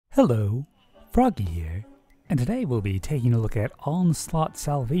Hello, Froggy here, and today we'll be taking a look at Onslaught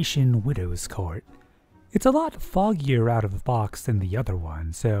Salvation Widow's Court. It's a lot foggier out of the box than the other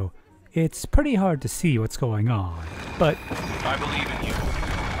one, so it's pretty hard to see what's going on, but I believe in you.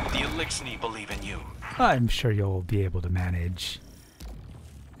 The Elixni believe in you. I'm sure you'll be able to manage.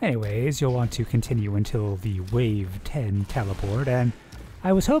 Anyways, you'll want to continue until the Wave 10 teleport, and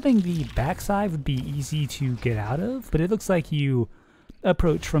I was hoping the backside would be easy to get out of, but it looks like you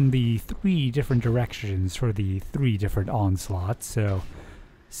approach from the 3 different directions for the 3 different onslaughts, so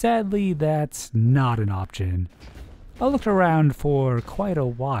sadly that's not an option. I looked around for quite a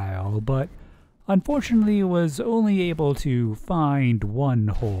while, but unfortunately was only able to find one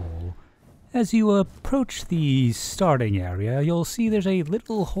hole. As you approach the starting area, you'll see there's a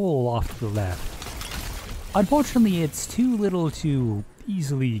little hole off to the left. Unfortunately, it's too little to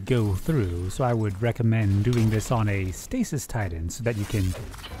easily go through, so I would recommend doing this on a stasis titan so that you can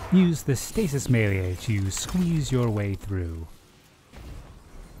use the stasis melee to squeeze your way through.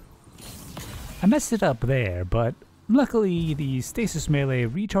 I messed it up there, but luckily the stasis melee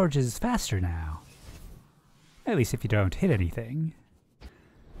recharges faster now. At least if you don't hit anything.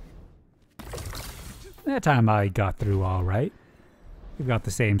 That time I got through alright. You've got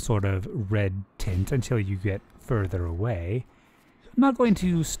the same sort of red tint until you get further away. I'm not going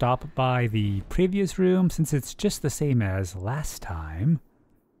to stop by the previous room since it's just the same as last time.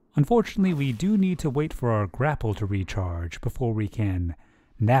 Unfortunately, we do need to wait for our grapple to recharge before we can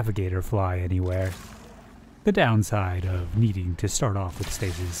navigate or fly anywhere. The downside of needing to start off with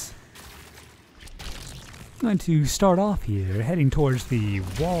stasis. I'm going to start off here, heading towards the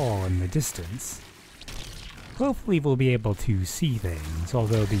wall in the distance. Hopefully we'll be able to see things,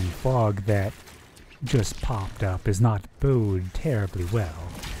 although the fog that just popped up is not bode terribly well.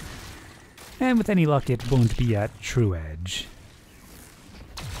 And with any luck it won't be at true edge.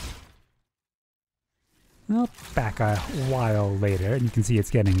 Well, back a while later, and you can see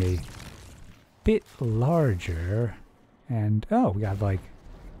it's getting a bit larger. And oh, we got like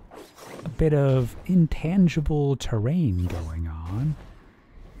a bit of intangible terrain going on.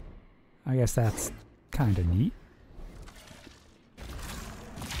 I guess that's kind of neat.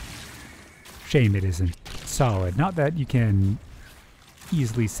 Shame it isn't solid. Not that you can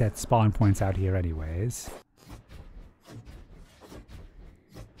easily set spawn points out here anyways.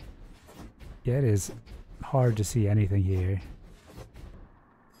 Yeah, it is hard to see anything here.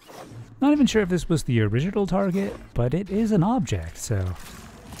 Not even sure if this was the original target, but it is an object, so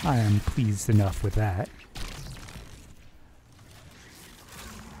I am pleased enough with that.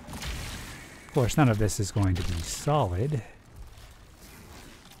 Of course, none of this is going to be solid.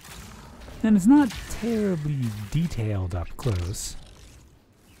 And it's not terribly detailed up close.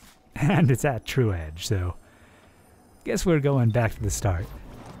 And it's at true edge, so guess we're going back to the start.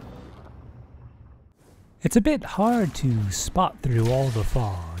 It's a bit hard to spot through all the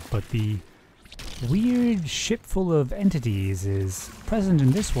fog, but the weird ship full of entities is present in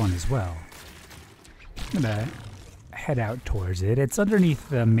this one as well. I'm gonna head out towards it. It's underneath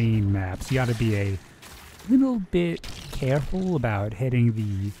the main map, so you gotta be a little bit careful about hitting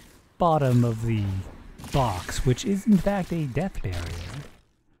the bottom of the box, which is in fact a death barrier.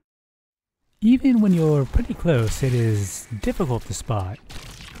 Even when you're pretty close, it is difficult to spot.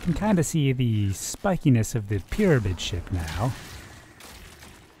 You can kind of see the spikiness of the pyramid ship now.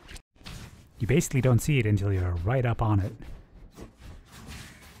 You basically don't see it until you're right up on it.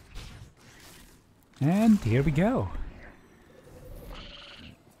 And here we go.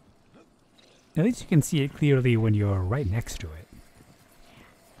 At least you can see it clearly when you're right next to it.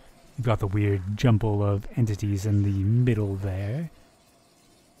 You've got the weird jumble of entities in the middle there.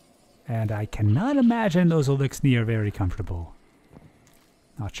 And I cannot imagine those Elixni are very comfortable.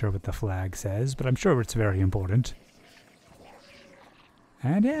 Not sure what the flag says, but I'm sure it's very important.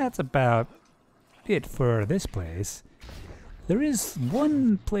 And yeah, that's about it for this place. There is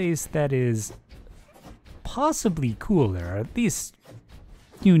one place that is possibly cooler, at least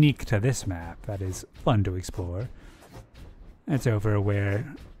unique to this map, that is fun to explore. It's over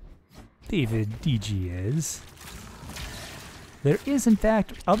where David DG is. There is in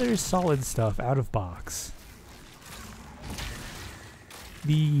fact other solid stuff out of box.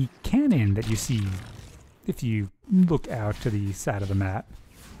 The cannon that you see if you look out to the side of the map,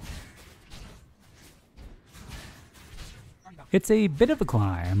 it's a bit of a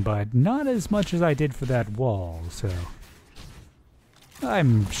climb, but not as much as I did for that wall, so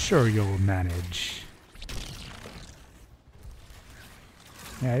I'm sure you'll manage.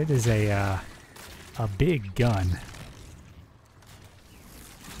 Yeah, it is a big gun.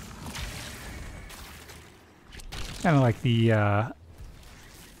 Kind of like the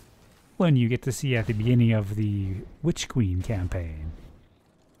one you get to see at the beginning of the Witch Queen campaign.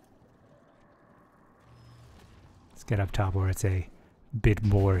 Let's get up top where it's a bit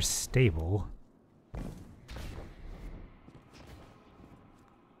more stable.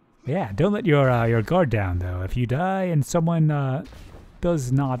 Yeah, don't let your guard down though. If you die and someone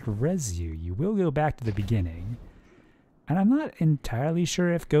does not res you, you will go back to the beginning. And I'm not entirely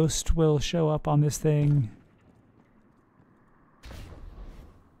sure if Ghost will show up on this thing.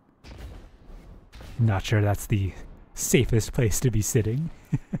 Not sure that's the safest place to be sitting.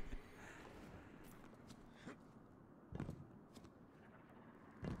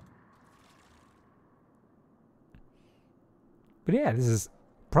 But yeah, this is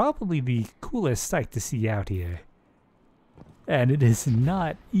probably the coolest sight to see out here. And it is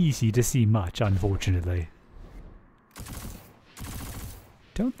not easy to see much, unfortunately.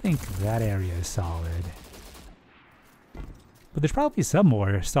 Don't think that area is solid. But there's probably some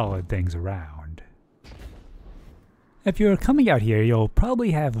more solid things around. If you're coming out here, you'll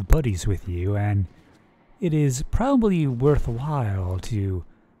probably have buddies with you, and it is probably worthwhile to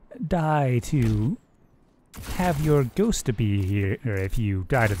die to have your ghost to be here if you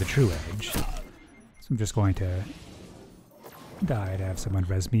die to the true edge. So I'm just going to die to have someone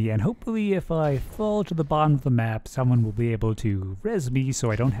res me, and hopefully if I fall to the bottom of the map, someone will be able to res me so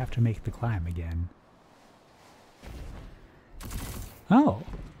I don't have to make the climb again. Oh,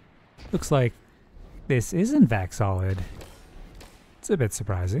 looks like this is in fact solid. It's a bit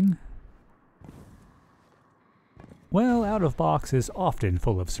surprising. Well, out of box is often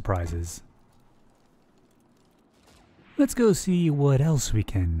full of surprises. Let's go see what else we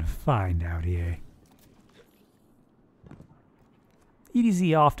can find out here.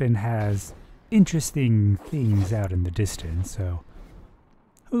 EDZ often has interesting things out in the distance, so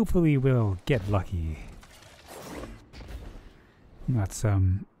hopefully we'll get lucky. Got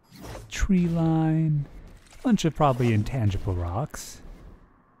some tree line, bunch of probably intangible rocks,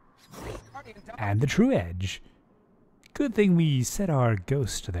 and the true edge. Good thing we set our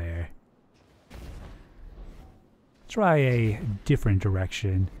ghost there. Try a different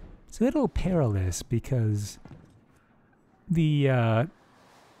direction. It's a little perilous because the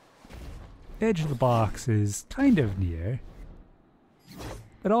edge of the box is kind of near,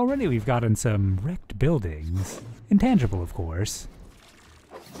 but already we've gotten some wrecked buildings. Intangible, of course.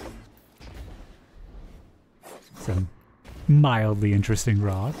 Some mildly interesting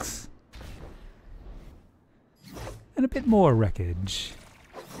rocks. And a bit more wreckage.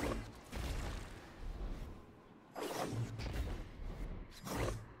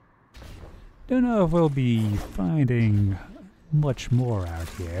 Don't know if we'll be finding much more out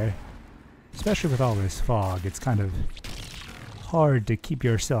here. Especially with all this fog, it's kind of hard to keep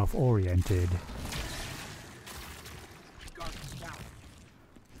yourself oriented.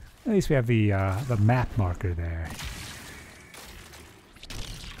 At least we have the map marker there.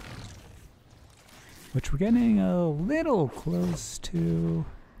 Which we're getting a little close to.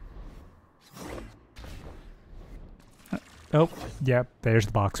 Oh, yep, there's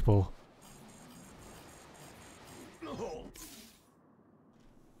the box pull.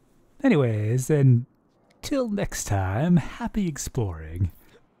 Anyways, until next time, happy exploring.